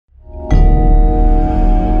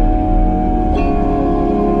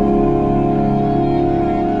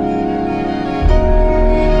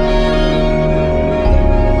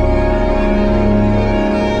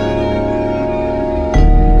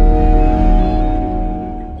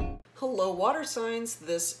Hello water signs,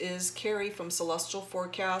 this is Carrie from Celestial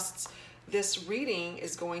Forecasts. This reading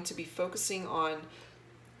is going to be focusing on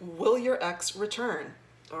will your ex return?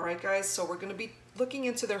 Alright guys, so we're going to be looking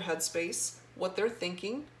into their headspace, what they're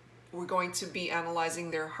thinking. We're going to be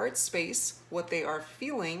analyzing their heart space, what they are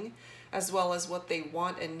feeling, as well as what they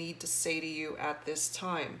want and need to say to you at this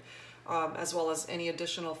time, as well as any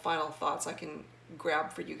additional final thoughts I can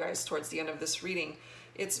grab for you guys towards the end of this reading.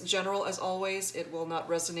 It's general as always. It will not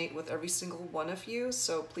resonate with every single one of you,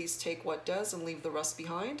 so please take what does and leave the rest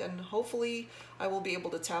behind, and hopefully I will be able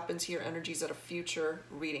to tap into your energies at a future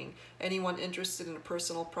reading. Anyone interested in a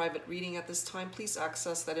personal private reading at this time, please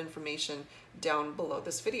access that information down below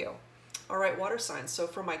this video. Alright, water signs. So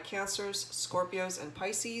for my Cancers, Scorpios, and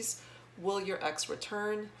Pisces, will your ex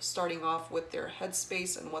return? Starting off with their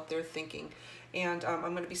headspace and what they're thinking. And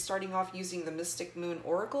I'm going to be starting off using the Mystic Moon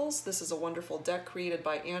Oracles. This is a wonderful deck created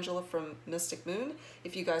by Angela from Mystic Moon.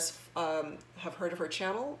 If you guys have heard of her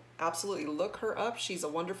channel, absolutely look her up. She's a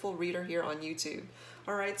wonderful reader here on YouTube.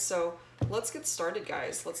 Alright, so let's get started,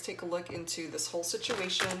 guys. Let's take a look into this whole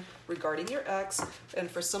situation regarding your ex. And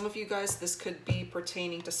for some of you guys, this could be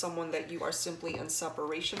pertaining to someone that you are simply in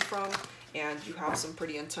separation from, and you have some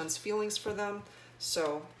pretty intense feelings for them.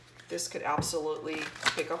 So this could absolutely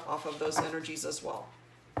pick up off of those energies as well.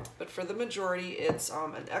 But for the majority, it's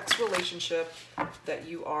an ex relationship that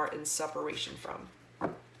you are in separation from.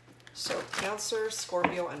 So Cancer,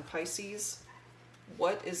 Scorpio, and Pisces,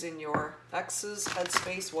 what is in your ex's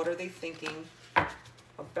headspace? What are they thinking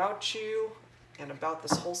about you and about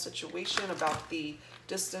this whole situation, about the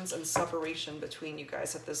distance and separation between you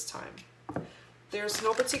guys at this time? There's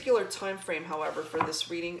no particular time frame, however, for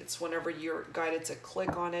this reading. It's whenever you're guided to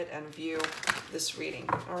click on it and view this reading.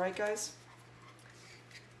 All right, guys?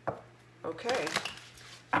 Okay.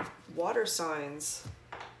 Water signs.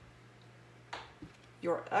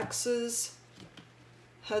 Your ex's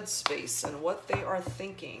headspace and what they are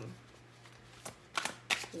thinking.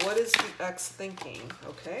 What is the ex thinking?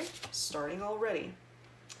 Okay, starting already.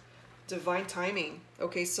 Divine timing.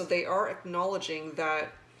 Okay, so they are acknowledging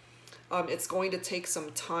that it's going to take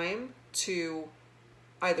some time to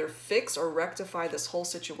either fix or rectify this whole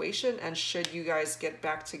situation, and should you guys get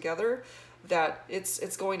back together, that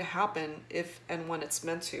it's going to happen if and when it's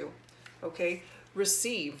meant to. Okay,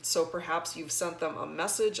 received. So perhaps you've sent them a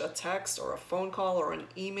message, a text, or a phone call, or an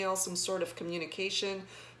email, some sort of communication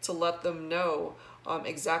to let them know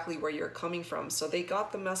exactly where you're coming from. So they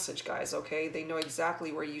got the message, guys, okay? They know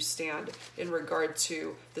exactly where you stand in regard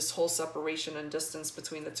to this whole separation and distance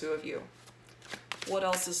between the two of you. What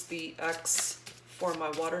else is the ex for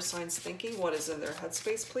my water signs thinking? What is in their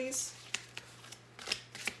headspace, please?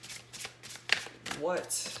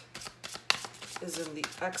 What is in the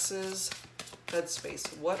ex's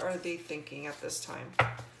headspace? What are they thinking at this time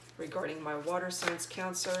regarding my water signs,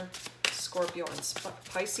 Cancer, Scorpio, and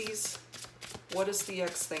Pisces? What is the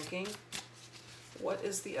ex thinking? What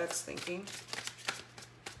is the ex thinking?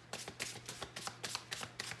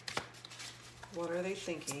 What are they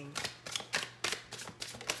thinking?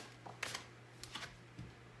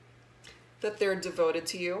 That they're devoted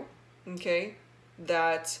to you, okay?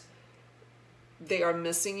 That they are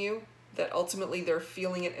missing you, that ultimately they're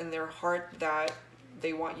feeling it in their heart that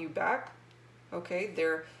they want you back, okay?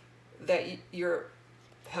 That you're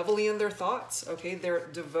heavily in their thoughts, okay? They're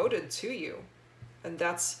devoted to you. And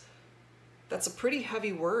that's a pretty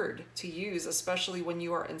heavy word to use, especially when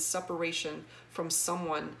you are in separation from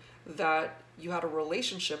someone that you had a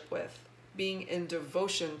relationship with, being in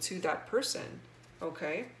devotion to that person,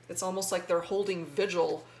 okay? It's almost like they're holding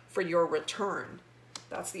vigil for your return.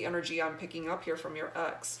 That's the energy I'm picking up here from your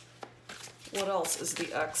ex. What else is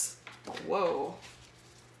the ex? Whoa.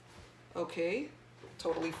 Okay,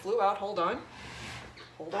 totally flew out. Hold on.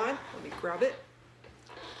 Hold on, let me grab it.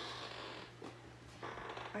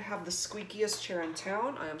 I have the squeakiest chair in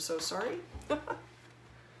town. I am so sorry.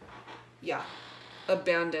 Yeah,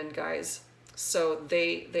 abandoned, guys. So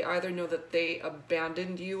they either know that they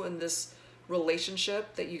abandoned you in this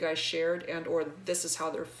relationship that you guys shared, and or this is how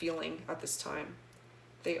they're feeling at this time.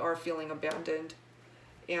 They are feeling abandoned.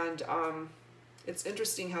 And it's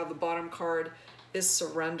interesting how the bottom card is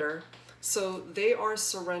surrender. So they are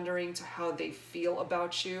surrendering to how they feel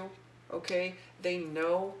about you, okay? They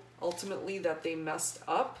know ultimately that they messed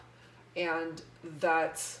up and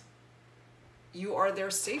that you are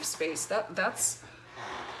their safe space. That's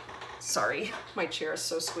sorry, my chair is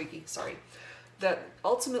so squeaky, sorry. That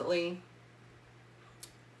ultimately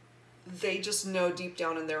they just know deep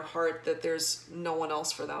down in their heart that there's no one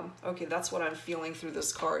else for them. Okay, that's what I'm feeling through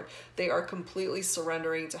this card. They are completely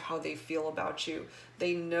surrendering to how they feel about you.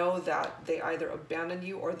 They know that they either abandoned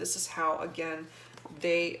you, or this is how, again,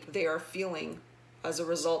 they are feeling as a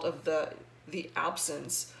result of the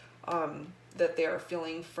absence that they are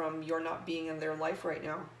feeling from your not being in their life right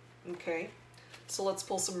now. Okay, so let's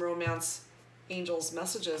pull some romance angels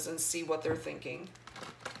messages and see what they're thinking.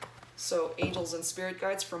 So angels and spirit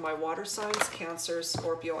guides for my water signs, Cancer,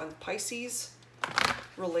 Scorpio, and Pisces,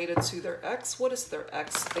 related to their ex. What is their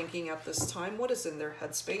ex thinking at this time? What is in their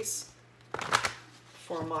headspace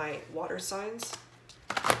for my water signs?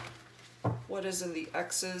 What is in the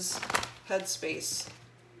ex's headspace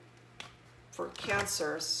for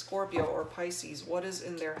Cancer, Scorpio, or Pisces? What is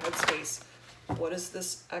in their headspace? What is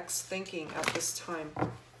this ex thinking at this time?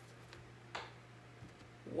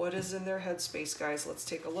 What is in their headspace, guys? Let's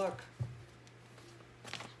take a look.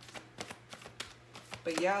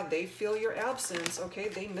 But yeah, they feel your absence. Okay,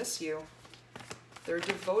 they miss you. They're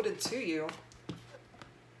devoted to you.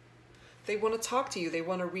 They want to talk to you. They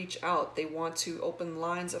want to reach out. They want to open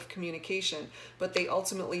lines of communication. But they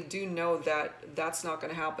ultimately do know that that's not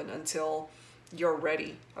going to happen until you're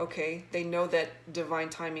ready. Okay, they know that divine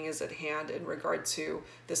timing is at hand in regard to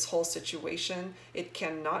this whole situation. It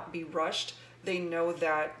cannot be rushed. They know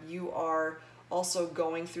that you are also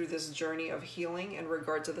going through this journey of healing in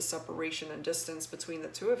regard to the separation and distance between the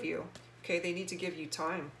two of you. Okay, they need to give you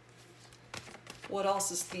time. What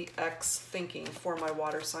else is the ex thinking for my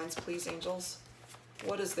water signs, please, angels?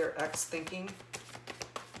 What is their ex thinking?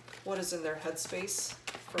 What is in their headspace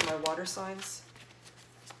for my water signs?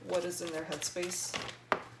 What is in their headspace?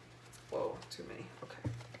 Whoa, too many.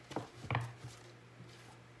 Okay.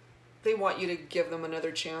 They want you to give them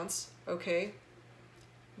another chance, okay?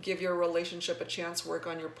 Give your relationship a chance, work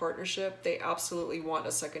on your partnership. They absolutely want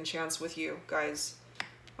a second chance with you, guys.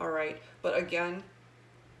 All right, but again,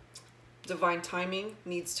 divine timing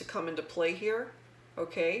needs to come into play here,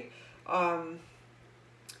 okay?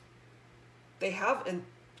 They have a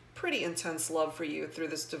pretty intense love for you through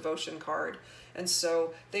this devotion card. And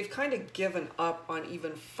so they've kind of given up on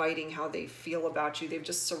even fighting how they feel about you. They've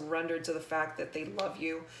just surrendered to the fact that they love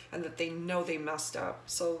you and that they know they messed up.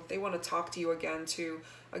 So they want to talk to you again to,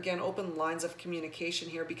 again, open lines of communication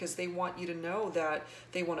here, because they want you to know that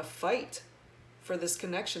they want to fight for this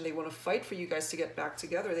connection. They want to fight for you guys to get back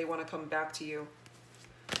together. They want to come back to you.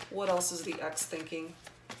 What else is the ex thinking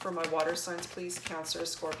for my water signs, please? Cancer,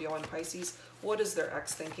 Scorpio, and Pisces. What is their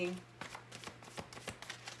ex thinking?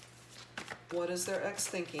 What is their ex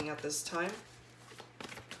thinking at this time?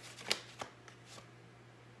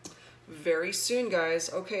 Very soon,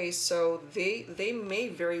 guys. Okay, so they may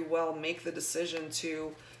very well make the decision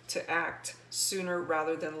to act sooner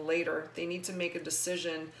rather than later. They need to make a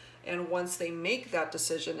decision, and once they make that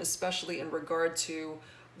decision, especially in regard to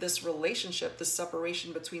this relationship, the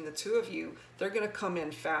separation between the two of you, they're going to come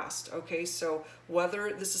in fast. Okay, so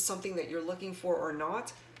whether this is something that you're looking for or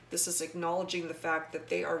not, this is acknowledging the fact that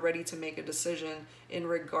they are ready to make a decision in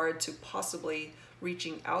regard to possibly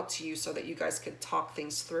reaching out to you so that you guys could talk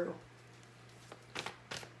things through.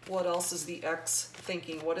 What else is the ex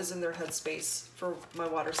thinking? What is in their headspace for my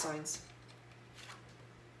water signs?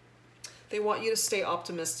 They want you to stay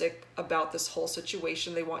optimistic about this whole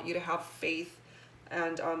situation. They want you to have faith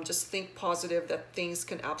and just think positive that things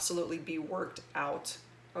can absolutely be worked out.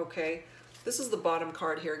 Okay? This is the bottom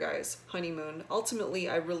card here, guys. Honeymoon. Ultimately,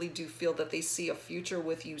 I really do feel that they see a future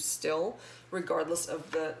with you still, regardless of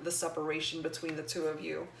the separation between the two of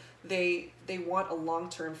you. They want a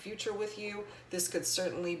long-term future with you. This could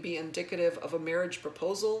certainly be indicative of a marriage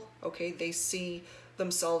proposal. Okay, they see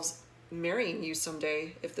themselves marrying you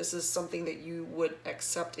someday if this is something that you would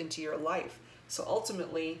accept into your life. So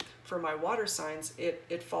ultimately, for my water signs,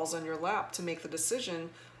 it falls on your lap to make the decision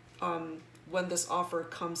when this offer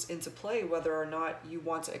comes into play, whether or not you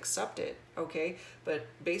want to accept it, okay? But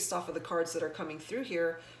based off of the cards that are coming through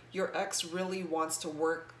here, your ex really wants to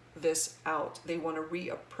work this out. They want to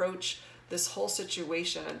reapproach this whole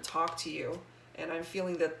situation and talk to you. And I'm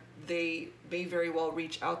feeling that they may very well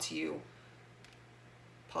reach out to you,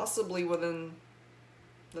 possibly within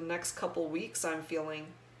the next couple weeks, I'm feeling,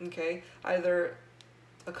 okay? Either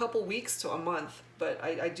a couple weeks to a month, but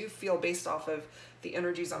I do feel, based off of the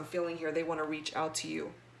energies I'm feeling here, they want to reach out to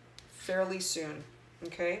you fairly soon,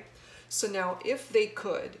 okay? So now, if they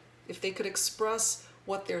could express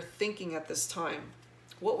what they're thinking at this time,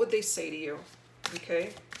 what would they say to you,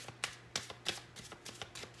 okay?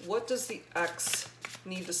 What does the ex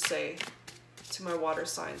need to say to my water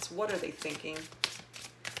signs? What are they thinking?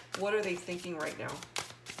 What are they thinking right now?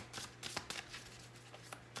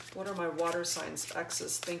 What are my water signs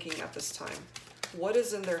exes thinking at this time? What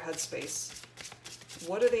is in their headspace?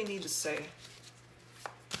 What do they need to say?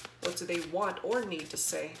 What do they want or need to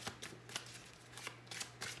say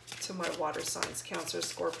to my water signs, Cancer,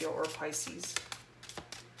 Scorpio, or Pisces?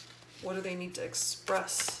 What do they need to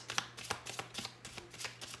express?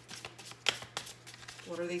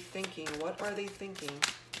 What are they thinking? What are they thinking?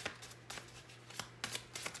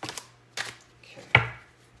 Okay.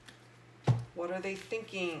 What are they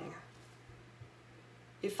thinking?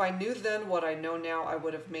 If I knew then what I know now, I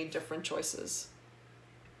would have made different choices.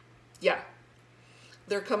 Yeah.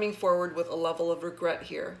 They're coming forward with a level of regret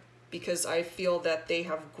here because I feel that they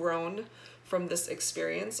have grown from this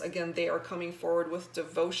experience. Again, they are coming forward with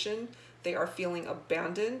devotion. They are feeling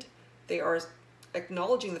abandoned. They are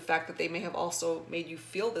acknowledging the fact that they may have also made you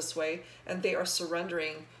feel this way, and they are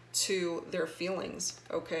surrendering to their feelings,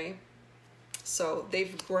 okay? So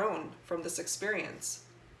they've grown from this experience.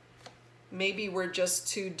 Maybe we're just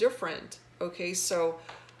too different, okay? So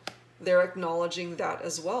they're acknowledging that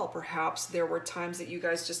as well. Perhaps there were times that you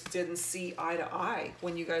guys just didn't see eye to eye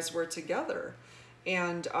when you guys were together.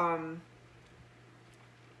 And,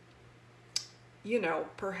 you know,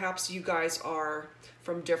 perhaps you guys are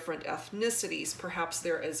from different ethnicities. Perhaps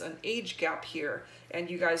there is an age gap here and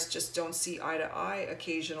you guys just don't see eye to eye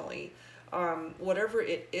occasionally. Whatever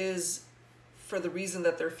it is, for the reason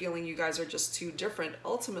that they're feeling you guys are just too different,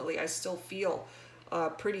 ultimately I still feel a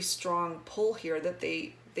pretty strong pull here that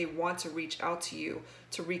they want to reach out to you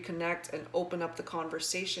to reconnect and open up the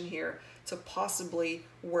conversation here to possibly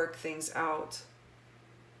work things out.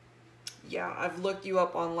 Yeah, I've looked you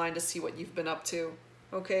up online to see what you've been up to,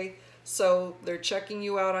 okay? So they're checking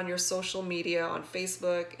you out on your social media, on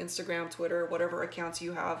Facebook, Instagram, Twitter, whatever accounts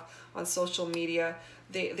you have on social media.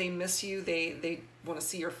 They miss you. They want to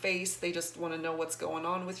see your face. They just want to know what's going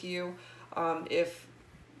on with you. If,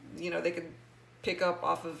 you know, they could pick up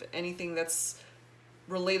off of anything that's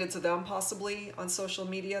related to them possibly on social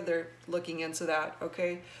media, they're looking into that,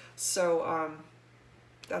 okay? So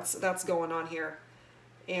that's going on here.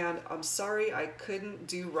 And I'm sorry I couldn't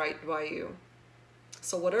do right by you.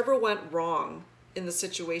 So whatever went wrong in the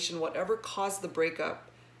situation, whatever caused the breakup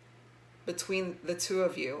between the two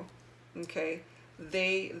of you, okay,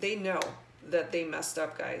 they know that they messed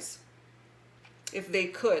up, guys. If they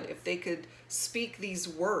could speak these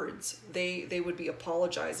words, they would be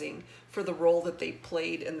apologizing for the role that they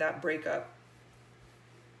played in that breakup.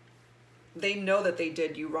 They know that they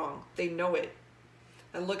did you wrong. They know it.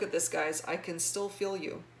 And look at this, guys. I can still feel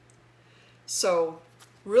you. So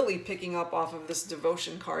really picking up off of this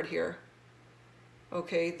devotion card here.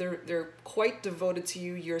 Okay, they're quite devoted to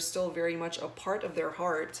you. You're still very much a part of their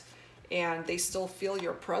heart, and they still feel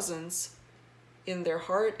your presence in their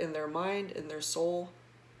heart, in their mind, in their soul,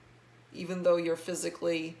 even though you're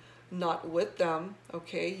physically not with them.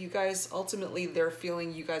 Okay, you guys, ultimately they're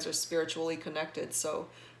feeling you guys are spiritually connected, so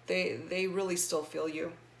they really still feel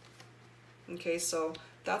you. Okay, so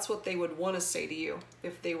that's what they would want to say to you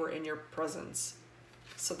if they were in your presence.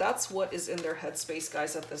 So that's what is in their headspace,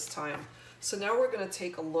 guys, at this time. So now we're going to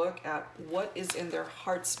take a look at what is in their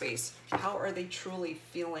heart space. How are they truly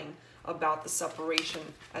feeling about the separation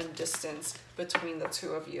and distance between the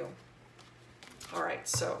two of you? All right,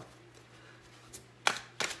 so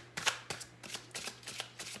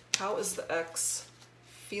how is the ex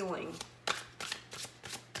feeling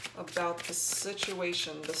about the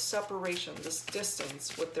situation, the separation, this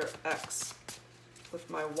distance with their ex, with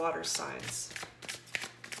my water signs?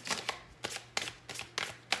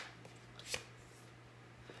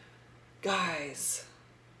 Guys,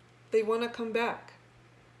 they want to come back.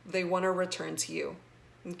 They want to return to you,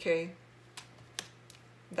 okay?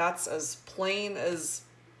 That's as plain as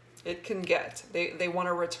it can get. They want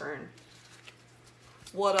to return.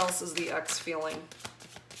 What else is the ex feeling?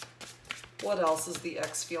 What else is the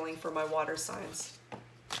ex feeling for my water signs?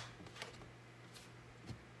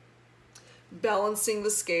 Balancing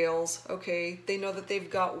the scales, okay? They know that they've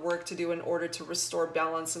got work to do in order to restore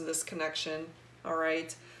balance in this connection, all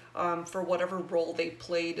right? For whatever role they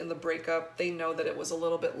played in the breakup, they know that it was a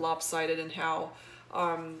little bit lopsided in how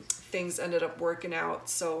things ended up working out.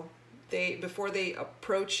 So before they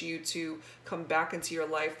approach you to come back into your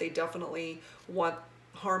life, they definitely want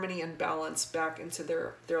harmony and balance back into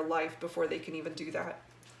their life before they can even do that.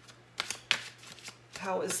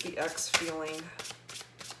 How is the ex feeling?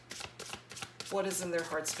 What is in their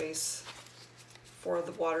heart space for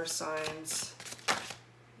the water signs?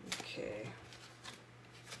 Okay.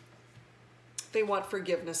 They want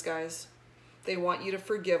forgiveness, guys. They want you to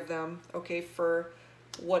forgive them, okay, for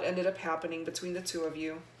what ended up happening between the two of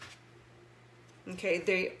you.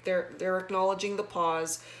 Okay, they're acknowledging the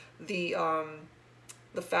pause, the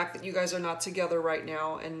fact that you guys are not together right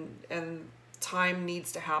now, and time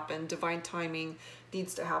needs to happen. Divine timing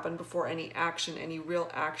needs to happen before any action, any real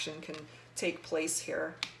action can take place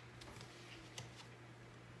here.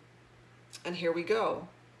 And here we go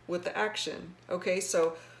with the action. Okay,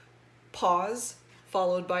 so pause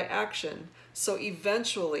followed by action. So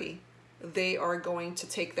eventually they are going to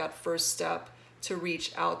take that first step to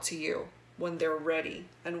reach out to you when they're ready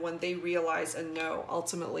and when they realize and know,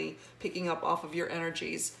 ultimately picking up off of your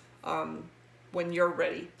energies, when you're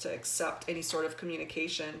ready to accept any sort of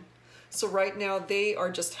communication. So right now they are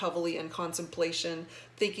just heavily in contemplation,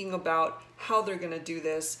 thinking about how they're going to do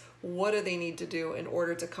this. What do they need to do in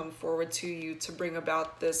order to come forward to you to bring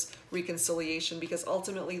about this reconciliation? Because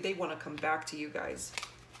ultimately they want to come back to you guys.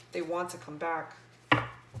 They want to come back.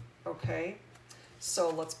 Okay,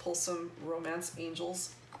 so let's pull some romance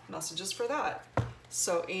angels messages for that.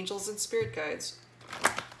 So angels and spirit guides,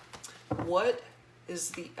 what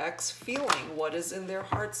is the ex feeling? What is in their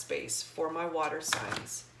heart space for my water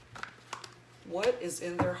signs? What is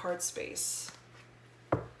in their heart space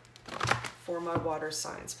for my water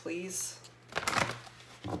signs, please?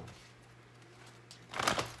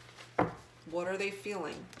 What are they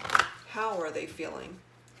feeling? How are they feeling?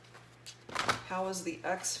 How is the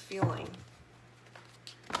ex feeling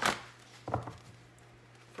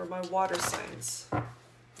for my water signs?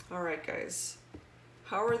 All right, guys.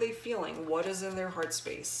 How are they feeling? What is in their heart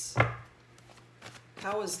space?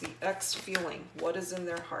 How is the ex feeling? What is in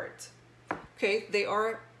their heart? Okay, they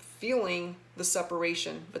are feeling the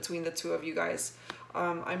separation between the two of you guys.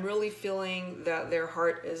 I'm really feeling that their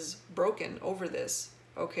heart is broken over this,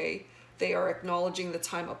 okay? They are acknowledging the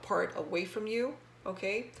time apart away from you,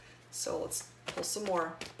 okay? So let's pull some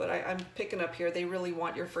more, but I'm picking up here. They really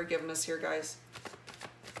want your forgiveness here, guys.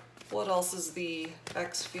 What else is the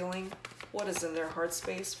ex feeling? What is in their heart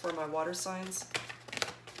space for my water signs?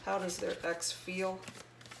 How does their ex feel?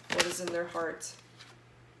 What is in their heart?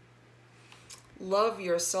 Love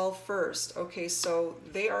yourself first. Okay, so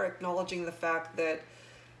they are acknowledging the fact that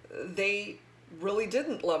they really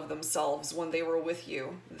didn't love themselves when they were with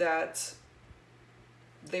you, that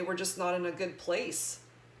they were just not in a good place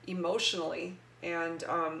emotionally and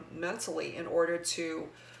mentally in order to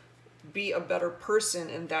be a better person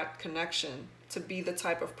in that connection, to be the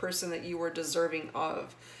type of person that you were deserving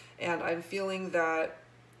of. And I'm feeling that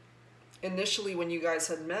initially when you guys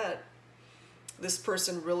had met, this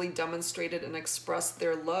person really demonstrated and expressed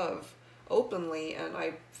their love openly, and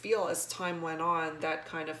I feel as time went on that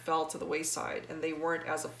kind of fell to the wayside and they weren't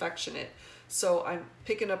as affectionate. So I'm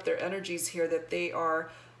picking up their energies here that they are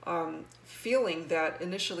feeling that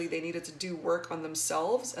initially they needed to do work on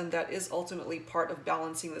themselves, and that is ultimately part of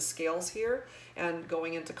balancing the scales here and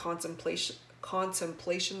going into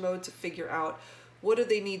contemplation mode to figure out what do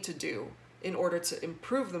they need to do in order to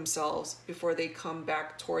improve themselves before they come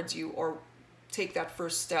back towards you or take that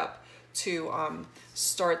first step to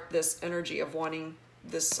start this energy of wanting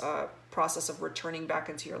this process of returning back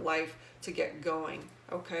into your life to get going,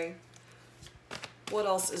 okay? What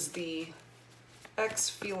else is the ex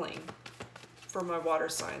feeling for my water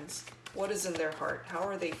signs? What is in their heart? How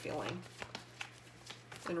are they feeling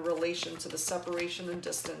in relation to the separation and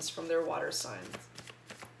distance from their water sign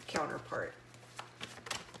counterpart?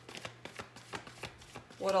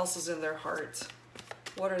 What else is in their heart?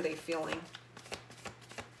 What are they feeling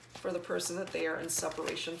for the person that they are in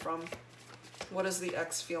separation from? What is the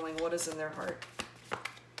ex feeling? What is in their heart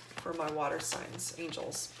for my water signs?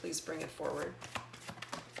 Angels, please bring it forward.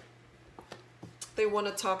 They want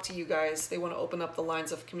to talk to you guys. They want to open up the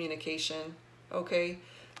lines of communication, okay?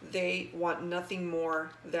 They want nothing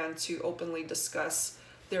more than to openly discuss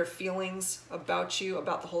their feelings about you,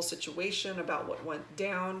 about the whole situation, about what went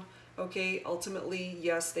down, okay? Ultimately,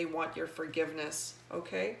 yes, they want your forgiveness,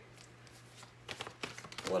 okay?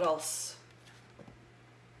 What else?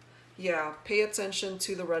 Yeah, pay attention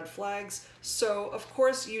to the red flags. So, of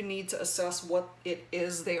course, you need to assess what it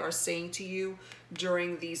is they are saying to you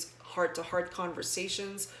during these heart-to-heart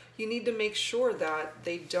conversations. You need to make sure that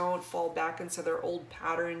they don't fall back into their old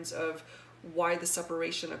patterns of why the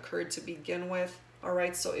separation occurred to begin with. All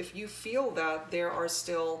right, so if you feel that there are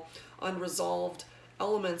still unresolved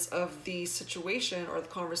elements of the situation or the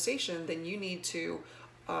conversation, then you need to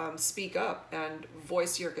speak up and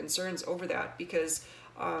voice your concerns over that, because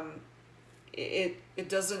it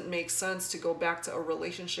doesn't make sense to go back to a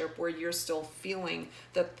relationship where you're still feeling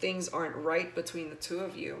that things aren't right between the two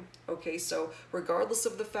of you. Okay, so regardless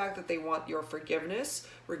of the fact that they want your forgiveness,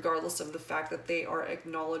 regardless of the fact that they are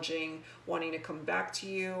acknowledging wanting to come back to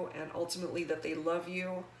you and ultimately that they love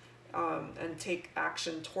you and take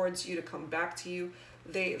action towards you to come back to you,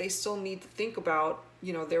 they still need to think about,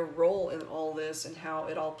 you know, their role in all this and how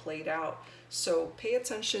it all played out. So pay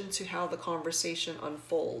attention to how the conversation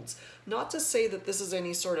unfolds. Not to say that this is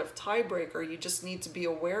any sort of tiebreaker, you just need to be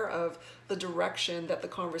aware of the direction that the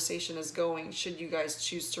conversation is going should you guys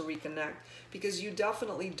choose to reconnect, because you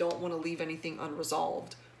definitely don't want to leave anything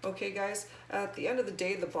unresolved. Okay, guys, at the end of the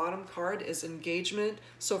day, the bottom card is engagement.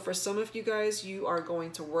 So for some of you guys, you are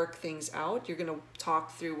going to work things out. You're going to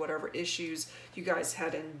talk through whatever issues you guys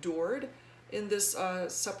had endured in this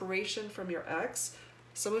separation from your ex.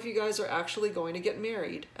 Some of you guys are actually going to get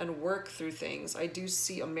married and work through things. I do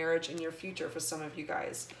see a marriage in your future for some of you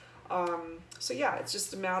guys. So yeah, it's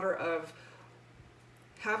just a matter of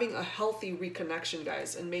having a healthy reconnection,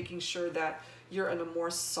 guys, and making sure that you're in a more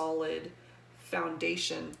solid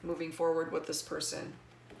foundation moving forward with this person.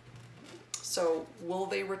 So will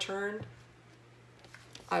they return?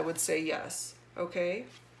 I would say yes. Okay.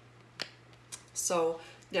 So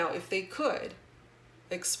now if they could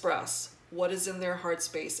express what is in their heart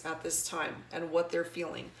space at this time and what they're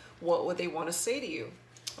feeling, what would they want to say to you?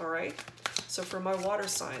 All right. So for my water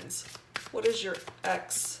signs, what is your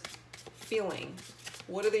ex feeling?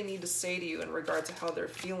 What do they need to say to you in regard to how they're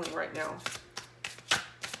feeling right now?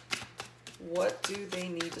 What do they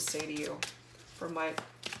need to say to you? For my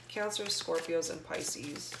Cancer, Scorpios, and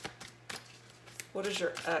Pisces, what does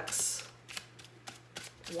your ex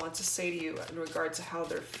want to say to you in regard to how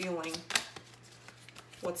they're feeling?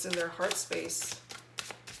 What's in their heart space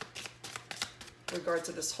in regard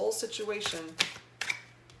to this whole situation?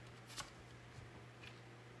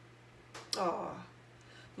 Oh,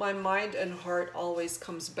 my mind and heart always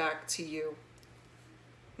comes back to you.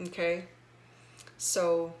 Okay?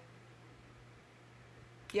 So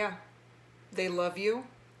yeah, they love you.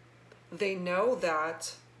 They know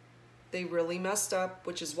that they really messed up,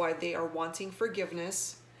 which is why they are wanting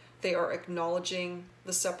forgiveness. They are acknowledging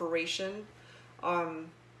the separation.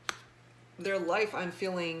 Their life, I'm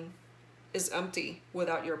feeling, is empty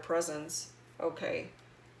without your presence. Okay.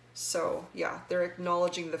 So yeah, they're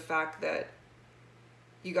acknowledging the fact that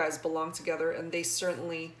you guys belong together, and they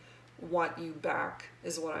certainly want you back,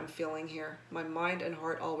 is what I'm feeling here. My mind and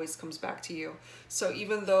heart always comes back to you. So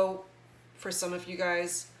even though for some of you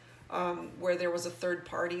guys, where there was a third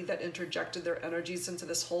party that interjected their energies into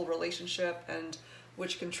this whole relationship and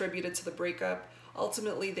which contributed to the breakup,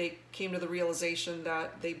 ultimately they came to the realization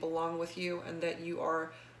that they belong with you and that you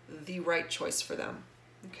are the right choice for them.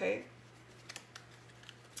 Okay?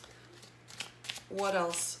 What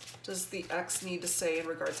else does the ex need to say in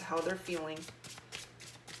regard to how they're feeling?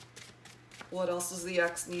 What else does the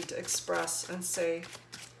ex need to express and say?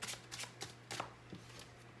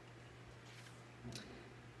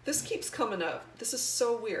 This keeps coming up. This is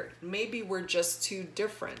so weird. Maybe we're just too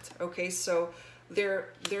different. Okay, so they're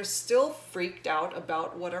still freaked out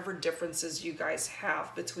about whatever differences you guys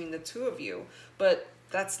have between the two of you, but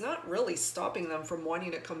that's not really stopping them from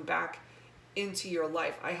wanting to come back into your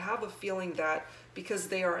life. I have a feeling that because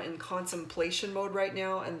they are in contemplation mode right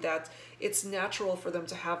now, and that it's natural for them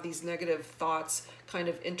to have these negative thoughts kind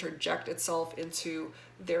of interject itself into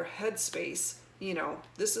their headspace. You know,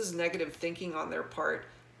 this is negative thinking on their part.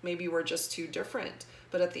 Maybe we're just too different.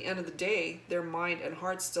 But at the end of the day, their mind and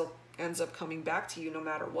heart still ends up coming back to you no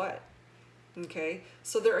matter what. Okay?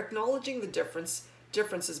 So they're acknowledging the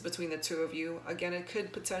differences between the two of you. Again, it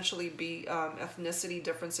could potentially be ethnicity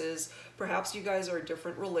differences. Perhaps you guys are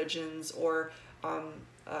different religions, or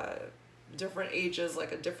different ages,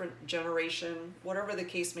 like a different generation, whatever the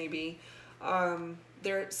case may be.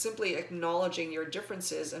 They're simply acknowledging your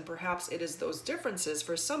differences, and perhaps it is those differences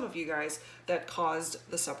for some of you guys that caused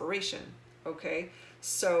the separation. Okay,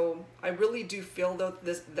 so I really do feel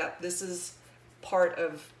that this is part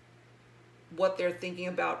of what they're thinking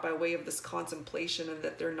about by way of this contemplation, and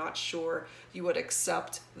that they're not sure you would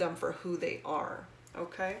accept them for who they are.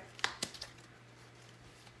 Okay.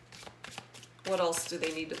 What else do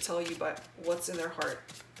they need to tell you about what's in their heart?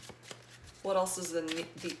 What else does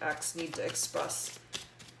the ex need to express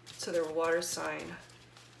to their water sign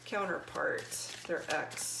counterpart, their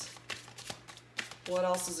ex? What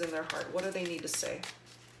else is in their heart? What do they need to say?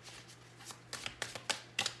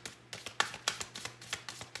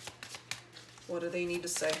 What do they need to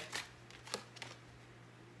say?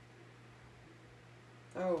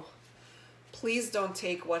 Oh, please don't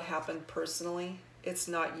take what happened personally. It's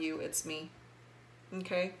not you, it's me.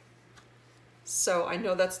 Okay? So I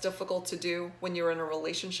know that's difficult to do when you're in a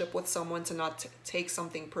relationship with someone, to not take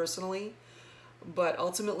something personally, but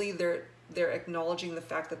ultimately they're acknowledging the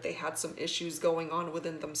fact that they had some issues going on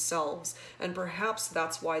within themselves. And perhaps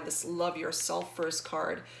that's why this love yourself first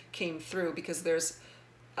card came through, because there's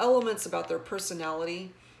elements about their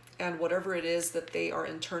personality and whatever it is that they are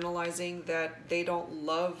internalizing that they don't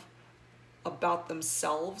love about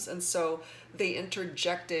themselves. And so they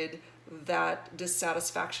interjected that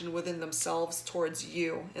dissatisfaction within themselves towards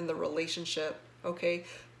you in the relationship. Okay,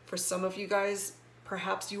 for some of you guys,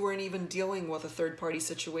 perhaps you weren't even dealing with a third-party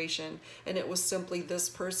situation, and it was simply this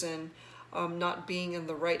person not being in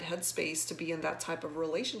the right headspace to be in that type of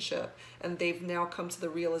relationship. And they've now come to the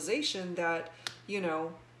realization that, you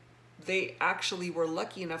know, they actually were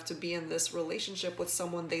lucky enough to be in this relationship with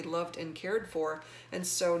someone they loved and cared for. And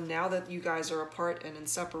so now that you guys are apart and in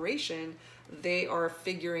separation, they are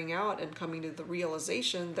figuring out and coming to the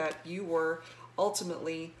realization that you were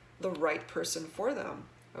ultimately the right person for them.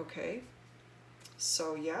 Okay,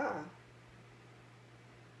 so yeah,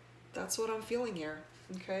 that's what I'm feeling here.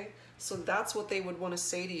 Okay, so that's what they would want to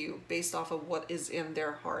say to you based off of what is in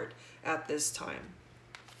their heart at this time.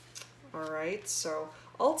 All right, so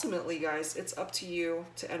ultimately, guys, it's up to you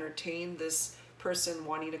to entertain this person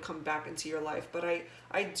wanting to come back into your life. But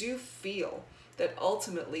I do feel that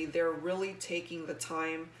ultimately they're really taking the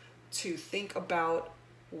time to think about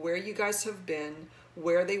where you guys have been,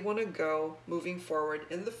 where they want to go moving forward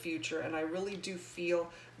in the future. And I really do feel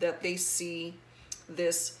that they see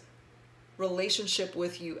this relationship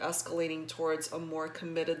with you escalating towards a more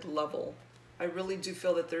committed level. I really do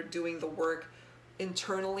feel that they're doing the work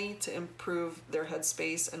internally to improve their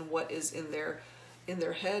headspace and what is in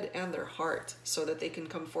their head and their heart, so that they can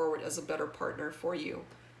come forward as a better partner for you.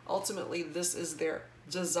 Ultimately, this is their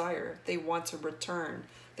desire. They want to return.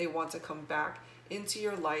 They want to come back into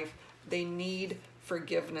your life. They need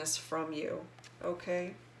forgiveness from you.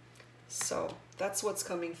 Okay, so that's what's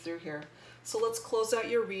coming through here. So let's close out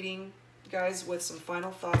your reading, guys, with some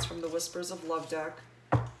final thoughts from the Whispers of Love deck.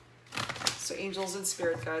 So angels and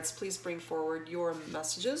spirit guides, please bring forward your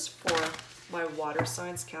messages for my water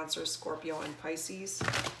signs, Cancer, Scorpio, and Pisces.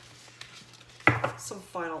 Some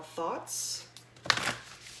final thoughts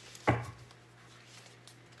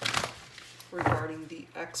regarding the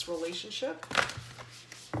ex relationship.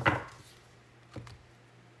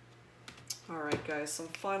 All right, guys, some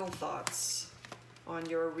final thoughts on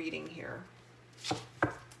your reading here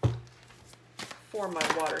for my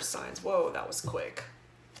water signs. Whoa, that was quick.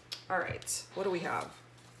 All right, what do we have?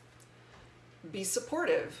 Be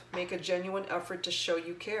supportive. Make a genuine effort to show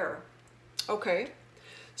you care. Okay,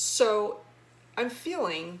 so I'm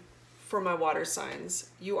feeling, for my water signs,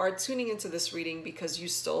 you are tuning into this reading because you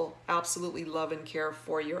still absolutely love and care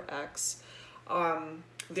for your ex.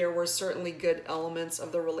 There were certainly good elements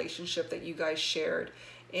of the relationship that you guys shared.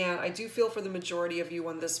 And I do feel for the majority of you,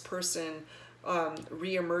 when this person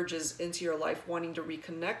reemerges into your life wanting to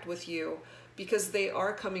reconnect with you, because they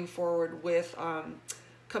are coming forward with,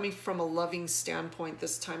 coming from a loving standpoint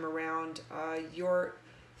this time around,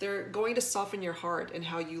 they're going to soften your heart and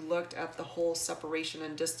how you looked at the whole separation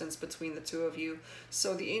and distance between the two of you.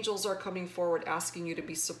 So the angels are coming forward asking you to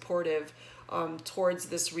be supportive towards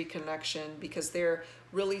this reconnection, because they're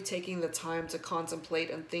really taking the time to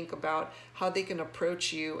contemplate and think about how they can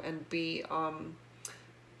approach you and be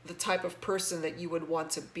the type of person that you would want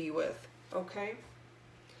to be with. Okay?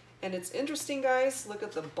 And it's interesting, guys, look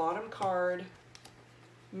at the bottom card.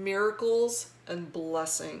 Miracles and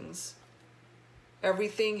blessings.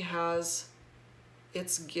 Everything has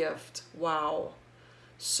its gift. Wow.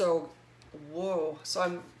 So, whoa. So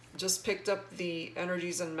I'm just picked up the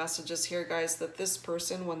energies and messages here, guys, that this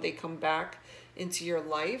person, when they come back into your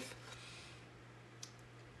life,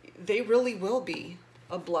 they really will be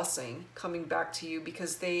a blessing coming back to you,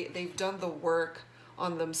 because they've done the work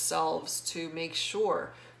on themselves to make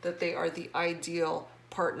sure that they are the ideal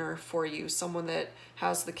partner for you, someone that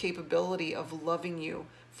has the capability of loving you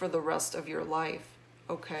for the rest of your life.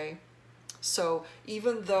 Okay, so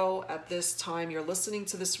even though at this time you're listening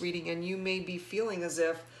to this reading and you may be feeling as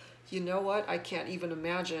if, you know what, I can't even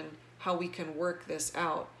imagine how we can work this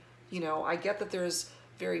out. You know, I get that there's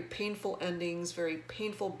very painful endings, very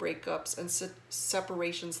painful breakups and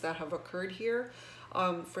separations that have occurred here.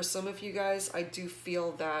 For some of you guys, I do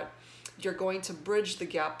feel that you're going to bridge the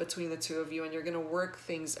gap between the two of you and you're going to work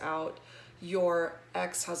things out. Your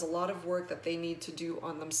ex has a lot of work that they need to do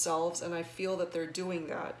on themselves, and I feel that they're doing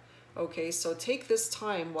that. Okay, so take this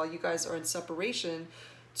time while you guys are in separation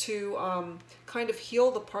to kind of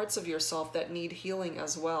heal the parts of yourself that need healing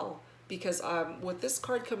as well. Because with this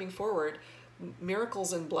card coming forward,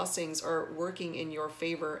 miracles and blessings are working in your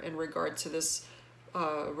favor in regard to this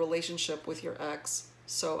relationship with your ex.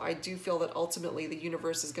 So I do feel that ultimately the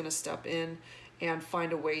universe is going to step in and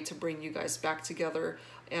find a way to bring you guys back together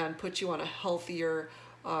and put you on a healthier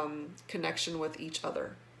connection with each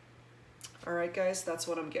other. All right, guys, that's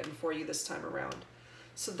what I'm getting for you this time around.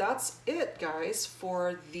 So that's it, guys,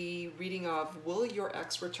 for the reading of Will Your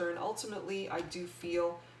Ex Return? Ultimately, I do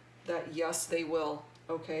feel that yes, they will.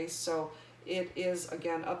 Okay, so it is,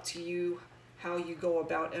 again, up to you how you go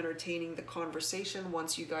about entertaining the conversation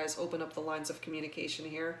once you guys open up the lines of communication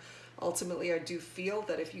here. Ultimately, I do feel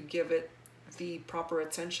that if you give it the proper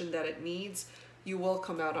attention that it needs, you will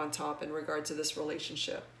come out on top in regard to this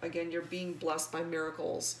relationship. Again, you're being blessed by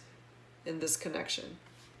miracles in this connection.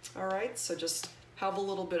 All right, so just have a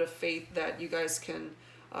little bit of faith that you guys can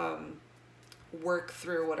work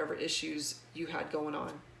through whatever issues you had going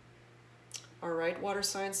on. All right, water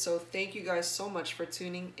signs, so thank you guys so much for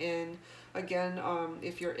tuning in. Again,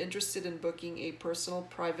 if you're interested in booking a personal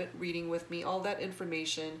private reading with me, all that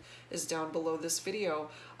information is down below this video.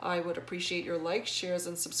 I would appreciate your likes, shares,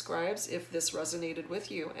 and subscribes if this resonated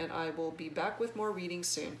with you, and I will be back with more readings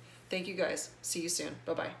soon. Thank you guys. See you soon.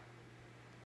 Bye-bye.